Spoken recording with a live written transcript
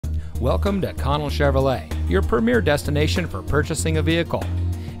Welcome to Connell Chevrolet, your premier destination for purchasing a vehicle.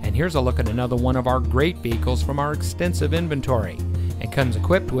 And here's a look at another one of our great vehicles from our extensive inventory. It comes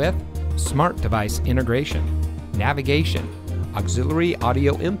equipped with smart device integration, navigation, auxiliary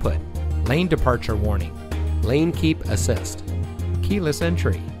audio input, lane departure warning, lane keep assist, keyless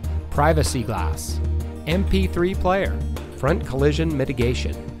entry, privacy glass, MP3 player, front collision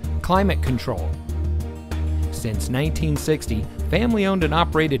mitigation, climate control. Since 1960, family-owned and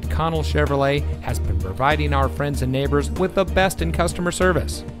operated Connell Chevrolet has been providing our friends and neighbors with the best in customer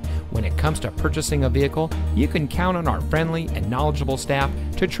service. When it comes to purchasing a vehicle, you can count on our friendly and knowledgeable staff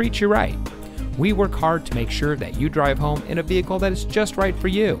to treat you right. We work hard to make sure that you drive home in a vehicle that is just right for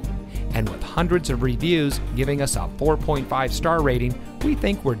you. And with hundreds of reviews giving us a 4.5 star rating, we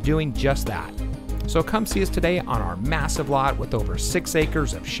think we're doing just that. So come see us today on our massive lot with over 6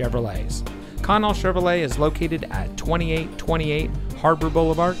 acres of Chevrolets. Connell Chevrolet is located at 2828 Harbor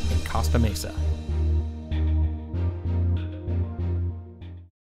Boulevard in Costa Mesa.